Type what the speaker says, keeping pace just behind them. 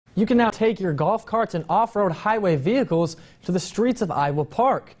You can now take your golf carts and off-road highway vehicles to the streets of Iowa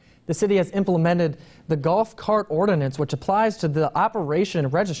Park. The city has implemented the golf cart ordinance, which applies to the operation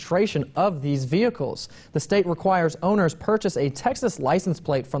and registration of these vehicles. The state requires owners purchase a Texas license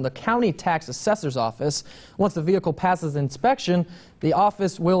plate from the county tax assessor's office. Once the vehicle passes inspection, the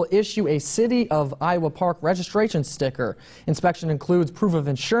office will issue a City of Iowa Park registration sticker. Inspection includes proof of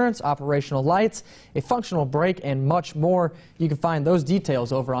insurance, operational lights, a functional brake, and much more. You can find those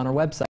details over on our website.